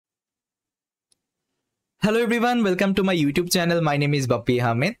Hello everyone, welcome to my YouTube channel. My name is Bappy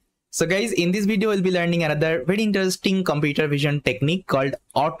Hamid. So guys, in this video we'll be learning another very interesting computer vision technique called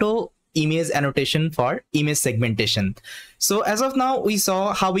auto image annotation for image segmentation. So as of now, we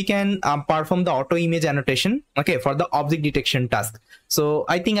saw how we can perform the auto image annotation, okay, for the object detection task. So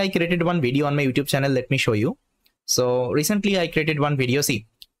I think I created one video on my YouTube channel. Let me show you. So recently I created one video. See,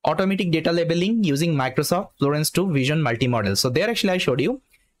 automatic data labeling using Microsoft Florence 2 Vision multimodal. So there actually I showed you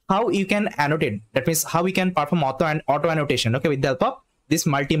how you can annotate. That means how we can perform auto annotation, okay, with the help of this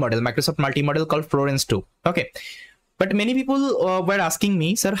multimodal, Microsoft multimodal called Florence 2. Okay, but many people were asking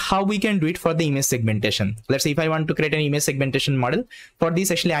me, sir, how we can do it for the image segmentation. Let's say if I want to create an image segmentation model, for this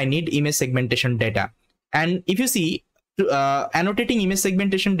actually I need image segmentation data. And if you see, annotating image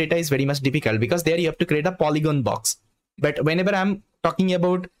segmentation data is very much difficult because there you have to create a polygon box. But whenever I'm talking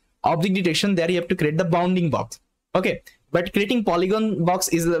about object detection, there you have to create the bounding box. Okay, but creating polygon box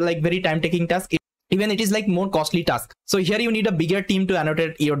is like very time taking task. Even it is like more costly task. So here you need a bigger team to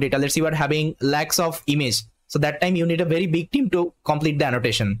annotate your data. Let's say you are having lakhs of image. So that time you need a very big team to complete the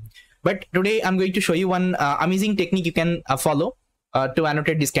annotation. But today I'm going to show you one amazing technique you can follow to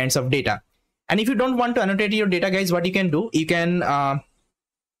annotate these kinds of data. And if you don't want to annotate your data, guys, what you can do, you can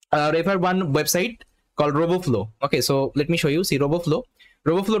refer one website called RoboFlow. Okay, so let me show you. See, RoboFlow,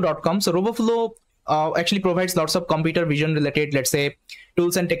 roboflow.com. So RoboFlow actually provides lots of computer vision related, let's say,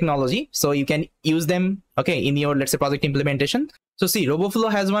 tools and technology. So you can use them, okay, in your, let's say, project implementation. So see, RoboFlow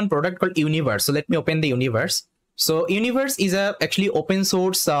has one product called Universe. So let me open the Universe. So Universe is a actually open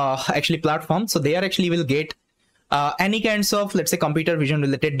source actually platform. So there actually will get any kinds of, let's say, computer vision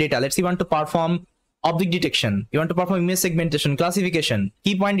related data. Let's say you want to perform object detection, you want to perform image segmentation, classification,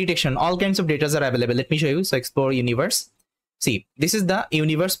 key point detection, all kinds of data are available. Let me show you. So explore Universe. See, this is the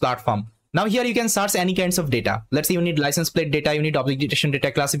Universe platform. Now here you can search any kinds of data. Let's say you need license plate data, you need object detection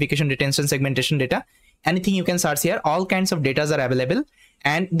data, classification data, instant segmentation data, anything you can search here. All kinds of data are available.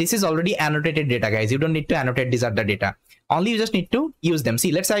 And this is already annotated data, guys. You don't need to annotate these other data. Only you just need to use them.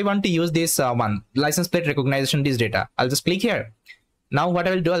 See, let's say I want to use this one, license plate recognition, this data. I'll just click here. Now what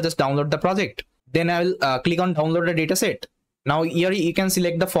I will do, I'll just download the project. Then I will click on download the data set. Now here you can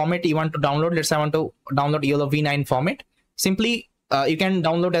select the format you want to download. Let's say I want to download YOLOv8 format. Simply you can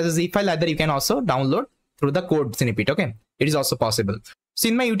download as a zip file, either you can also download through the code snippet. Okay, it is also possible. So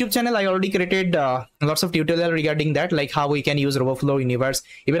in my YouTube channel, I already created lots of tutorial regarding that, like how we can use RoboFlow Universe.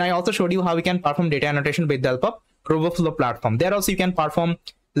 Even I also showed you how we can perform data annotation with the help of RoboFlow platform. There also you can perform,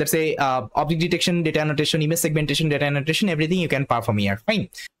 let's say, object detection, data annotation, image segmentation, data annotation, everything you can perform here. Fine.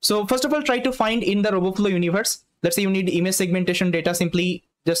 So first of all, try to find in the RoboFlow Universe. Let's say you need image segmentation data, simply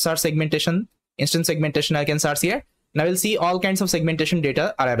just search segmentation, instant segmentation. I can search here. Now we'll see all kinds of segmentation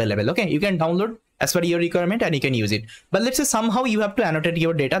data are available. Okay, you can download as per your requirement and you can use it. But let's say somehow you have to annotate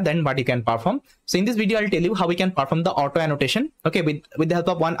your data, then what you can perform. So in this video, I'll tell you how we can perform the auto annotation. Okay, with the help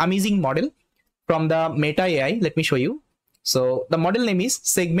of one amazing model from the Meta AI. Let me show you. So the model name is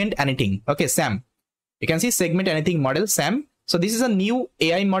Segment Anything. Okay, SAM. You can see Segment Anything model, SAM. So this is a new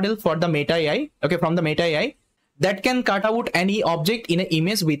AI model for the Meta AI. Okay, from the Meta AI that can cut out any object in an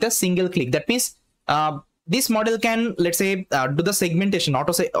image with a single click. That means this model can, let's say, do the segmentation,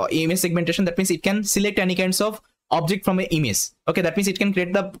 image segmentation. That means it can select any kinds of object from an image. Okay, that means it can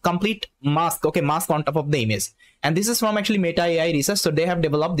create the complete mask, okay, mask on top of the image. And this is from actually Meta AI research. So they have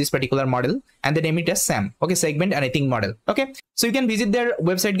developed this particular model and they name it as SAM. Okay, Segment Anything model. Okay, so you can visit their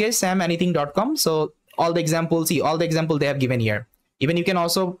website, guys, samanything.com. So all the examples, see all the example they have given here. Even you can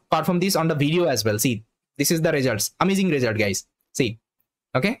also perform this on the video as well. See, this is the results. Amazing result, guys. See,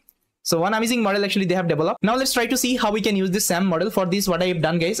 okay. So one amazing model actually they have developed. Now let's try to see how we can use this SAM model. For this, what I have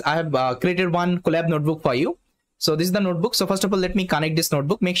done, guys, I have created one collab notebook for you. So this is the notebook. So first of all, let me connect this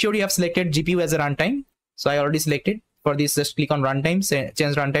notebook. Make sure you have selected GPU as a runtime. So I already selected. For this, just click on runtime,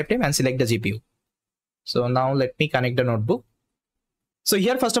 change runtime type and select the GPU. So now let me connect the notebook. So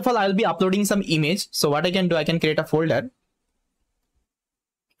here, first of all, I'll be uploading some image. So what I can do, I can create a folder.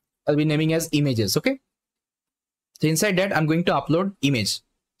 I'll be naming as images. Okay. So inside that, I'm going to upload image.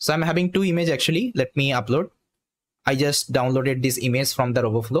 So I'm having two images actually. Let me upload. I just downloaded this image from the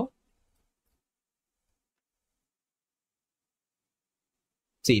RoboFlow.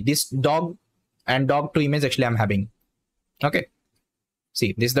 See, this dog and dog 2 image actually I'm having. Okay.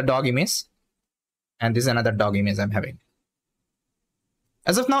 See, this is the dog image and this is another dog image I'm having.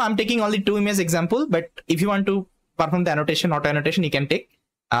 As of now, I'm taking only 2 image example, but if you want to perform the annotation, auto annotation, you can take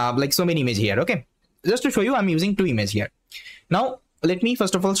like so many images here. Okay. Just to show you, I'm using 2 images here. Now, let me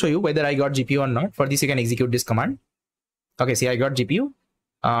first of all show you whether I got GPU or not. For this, you can execute this command. Okay, see, I got GPU,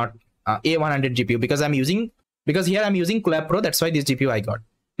 A100 GPU because here I'm using Collab Pro. That's why this GPU I got.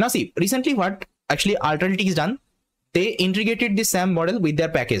 Now see, recently what actually Alterytics is done, they integrated this SAM model with their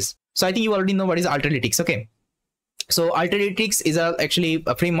package. So I think you already know what is Alterytics. Okay, so Alterytics is actually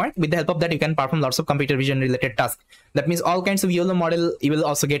a framework. With the help of that, you can perform lots of computer vision related tasks. That means all kinds of YOLO model you will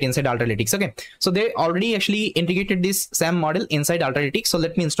also get inside Alterytics. Okay, so they already actually integrated this SAM model inside Alterytics. So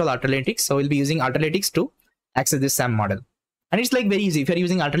let me install Alterytics. So we'll be using Alterytics to access this SAM model. And it's like very easy. If you're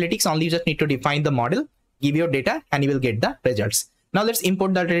using Alterytics, only you just need to define the model, give your data, and you will get the results. Now let's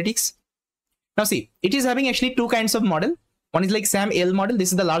import the Alterytics. Now see, it is having actually two kinds of model. One is like SAM L model.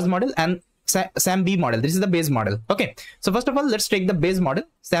 This is the large model, and SAM B model. This is the base model. Okay, so first of all, let's take the base model,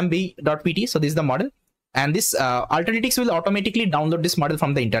 SAM B.pt. So this is the model, and this Alterytics will automatically download this model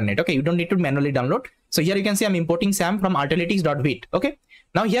from the internet. Okay, you don't need to manually download. So here you can see I'm importing SAM from Alterytics.wait. Okay,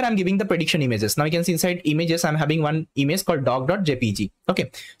 now here I'm giving the prediction images. Now you can see inside images I'm having one image called dog.jpg.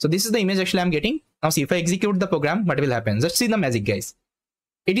 Okay, so this is the image actually I'm getting. Now see, if I execute the program, what will happen? Just see the magic, guys.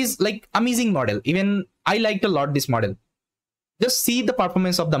 It is like amazing model. Even I liked a lot this model. Just see the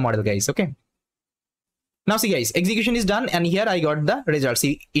performance of the model, guys. Okay, now see guys, execution is done, and here I got the result.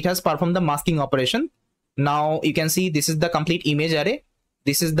 See, it has performed the masking operation. Now you can see this is the complete image array.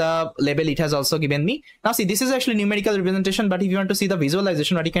 This is the label it has also given me. Now see, this is actually numerical representation, but if you want to see the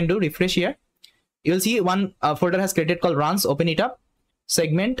visualization, what you can do, refresh here. You will see one folder has created called runs. Open it up,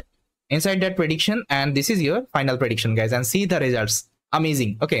 segment, inside that prediction, and this is your final prediction, guys, and see the results.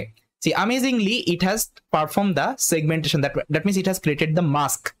 Amazing. Okay, see, amazingly it has performed the segmentation. That means it has created the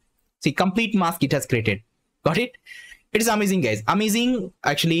mask. See, complete mask it has created. Got it? It is amazing, guys. Amazing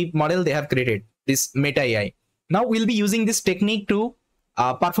actually model they have created, this Meta AI. Now we'll be using this technique to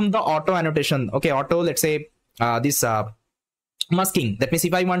perform the auto annotation. Okay, auto, let's say this masking. That means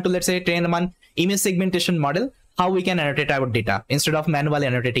if I want to, let's say, train one image segmentation model, how we can annotate our data instead of manually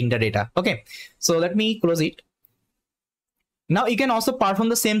annotating the data. Okay, so let me close it. Now you can also perform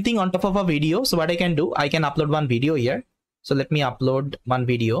the same thing on top of a video. So what I can do, I can upload one video here. So let me upload one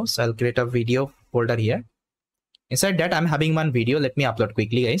video. So I'll create a video folder here. Inside that I'm having one video. Let me upload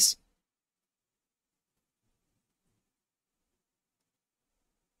quickly, guys.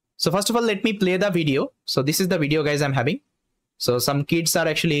 So first of all, let me play the video. So this is the video, guys, I'm having. So some kids are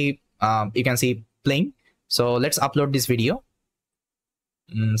actually, you can see playing. So let's upload this video.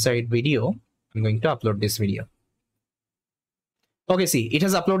 Inside video, I'm going to upload this video. Okay, see, it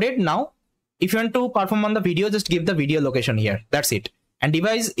has uploaded. Now, if you want to perform on the video, just give the video location here. That's it. And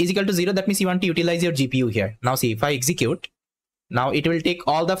device is equal to 0. That means you want to utilize your GPU here. Now see, if I execute, now it will take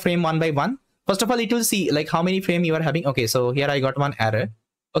all the frame one by one. First of all, it will see like how many frame you are having. Okay, so here I got one error.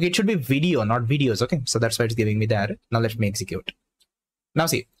 Okay, it should be video, not videos. Okay, so that's why it's giving me the error. Now let me execute. Now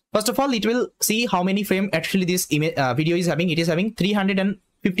see, first of all, it will see how many frame actually this image video is having. It is having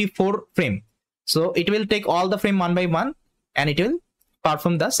 354 frame. So it will take all the frame one by one, and it will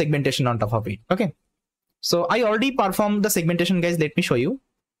perform the segmentation on top of it. Okay, so I already performed the segmentation, guys. Let me show you.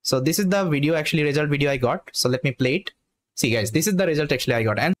 So this is the video, actually result video I got. So let me play it. See, guys, this is the result actually I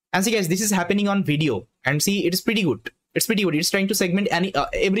got. And see, guys, this is happening on video, and see, it is pretty good. It's pretty good. It's trying to segment any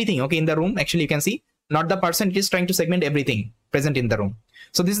everything. Okay, in the room, actually you can see, not the person, it is trying to segment everything present in the room.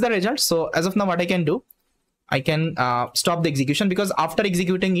 So this is the result. So as of now, what I can do, I can stop the execution, because after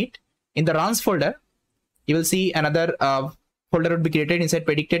executing it in the runs folder, you will see another folder would be created inside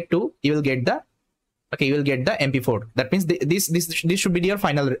predicted 2. You will get the you will get the MP4. That means this should be your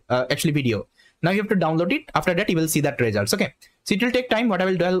final actually video. Now you have to download it. After that, you will see that results. Okay, so it will take time. What I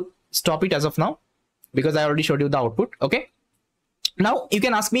will do, I'll stop it as of now, because I already showed you the output. Okay, now you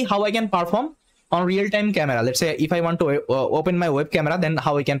can ask me how I can perform on real-time camera. Let's say if I want to open my web camera, then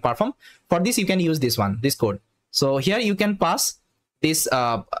how I can perform. For this, you can use this code. So here you can pass this.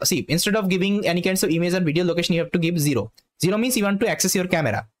 See, instead of giving any kinds of image and video location, you have to give 0. 0 means you want to access your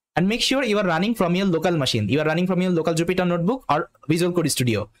camera, and make sure you are running from your local machine. You are running from your local Jupyter Notebook or Visual Code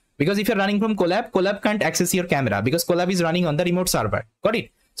Studio, because if you're running from Colab can't access your camera, because Colab is running on the remote server. Got it?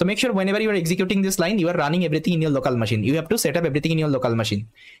 So make sure whenever you are executing this line, you are running everything in your local machine. You have to set up everything in your local machine.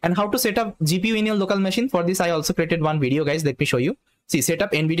 And how to set up GPU in your local machine? For this, I also created one video, guys. Let me show you. See, set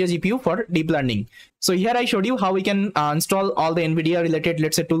up NVIDIA GPU for deep learning. So here I showed you how we can install all the NVIDIA related,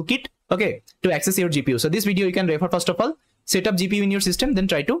 let's say, toolkit, okay, to access your GPU. So this video you can refer. First of all, set up GPU in your system, then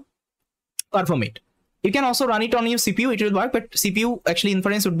try to perform it. You can also run it on your CPU. It will work, but CPU actually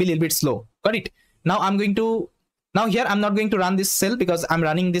inference would be a little bit slow. Got it? Now here I'm not going to run this cell, because I'm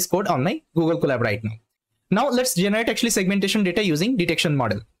running this code on my Google Colab right now. Now let's generate actually segmentation data using detection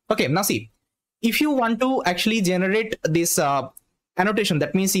model. Okay, now see, if you want to actually generate this annotation,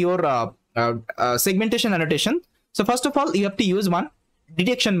 that means your segmentation annotation. So first of all, you have to use one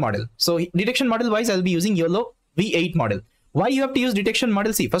detection model. So detection model wise, I'll be using YOLOv8 model. Why you have to use detection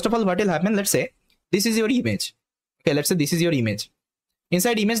model? See, first of all, what will happen? Let's say this is your image. Okay, let's say this is your image.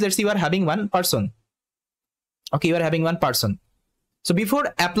 Inside image, let's say you are having one person. Okay, you are having one person. So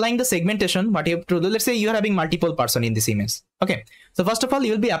before applying the segmentation, what you have to do, let's say you are having multiple person in this image. Okay, so first of all,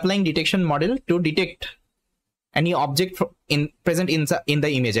 you will be applying detection model to detect any object present in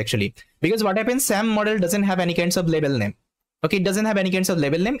the image actually. Because what happens, SAM model doesn't have any kinds of label name. Okay, it doesn't have any kinds of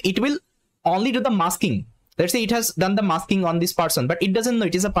label name. It will only do the masking. Let's say it has done the masking on this person, but it doesn't know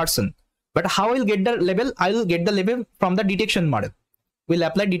it is a person. But how I will get the label? I will get the label from the detection model. We'll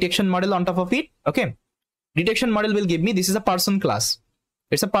apply detection model on top of it. Okay, detection model will give me this is a person class.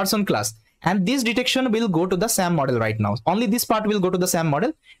 It's a person class, and this detection will go to the SAM model right now. Only this part will go to the SAM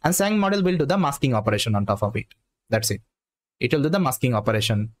model, and SAM model will do the masking operation on top of it. That's it. It will do the masking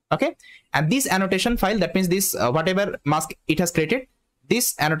operation. Okay, and this annotation file, that means this whatever mask it has created,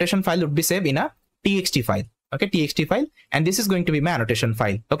 this annotation file would be saved in a txt file. Okay, txt file, and this is going to be my annotation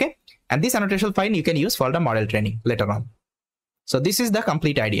file. Okay, and this annotation file you can use for the model training later on. So this is the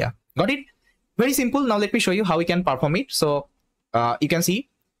complete idea. Got it? Very simple. Now let me show you how we can perform it. So you can see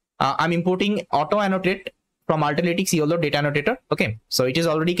I'm importing auto annotate from Analytics YOLO data annotator. Okay, so it is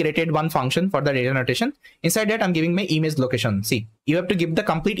already created one function for the data annotation. Inside that I'm giving my image location. See, you have to give the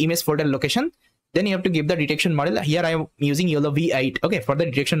complete image folder location. Then you have to give the detection model. Here I am using YOLOv8, okay, for the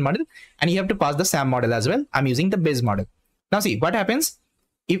detection model, and you have to pass the SAM model as well. I'm using the base model. Now see what happens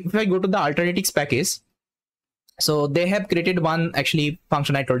if I go to the Analytics package. So they have created one actually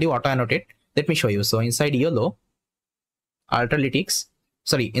function I told you, auto annotate. Let me show you. So inside YOLO Analytics,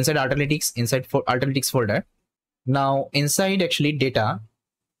 sorry, inside Analytics, inside for Analytics folder. Now inside actually data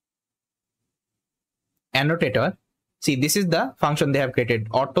annotator. See, this is the function they have created,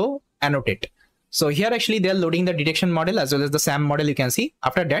 auto annotate. So here actually they are loading the detection model as well as the SAM model. You can see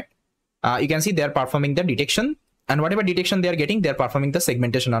after that you can see they are performing the detection, and whatever detection they are getting, they are performing the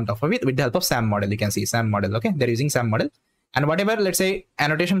segmentation on top of it with the help of SAM model. You can see SAM model. Okay, they're using SAM model, and whatever, let's say,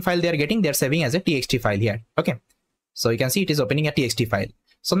 annotation file they are getting, they're saving as a txt file here. Okay, so you can see it is opening a txt file.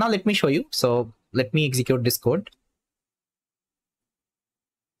 So now let me show you. So let me execute this code.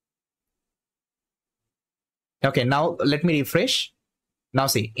 Okay, now let me refresh. Now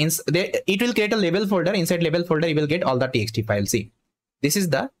see, it will create a label folder. Inside label folder, you will get all the txt files. See, this is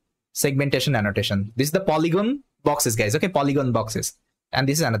the segmentation annotation. This is the polygon boxes, guys. Okay, polygon boxes, and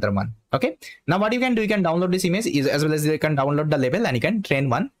this is another one. Okay, now what you can do, you can download this image as well as you can download the label, and you can train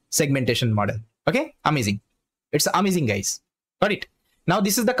one segmentation model. Okay, amazing. It's amazing, guys. Got it? Now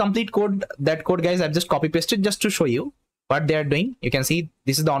this is the complete code. That code, guys, I've just copy pasted just to show you what they are doing. You can see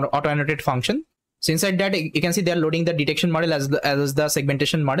this is the auto annotate function. So inside that you can see they are loading the detection model as the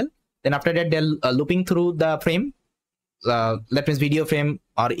segmentation model. Then after that they're looping through the frame. That means video frame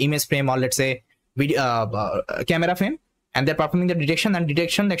or image frame, or let's say video camera frame, and they're performing the detection, and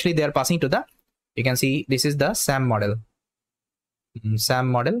detection actually they are passing to the, you can see this is the SAM model.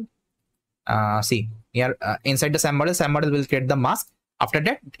 SAM model. See here inside the SAM model will create the mask. After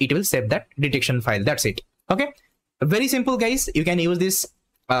that it will save that detection file. That's it. Okay, very simple, guys. You can use this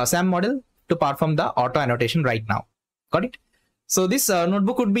SAM model to perform the auto annotation right now. Got it? So this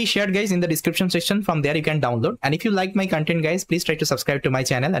notebook would be shared, guys, in the description section. From there you can download, and if you like my content, guys, please try to subscribe to my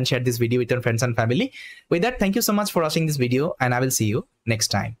channel and share this video with your friends and family. With that, thank you so much for watching this video, and I will see you next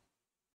time.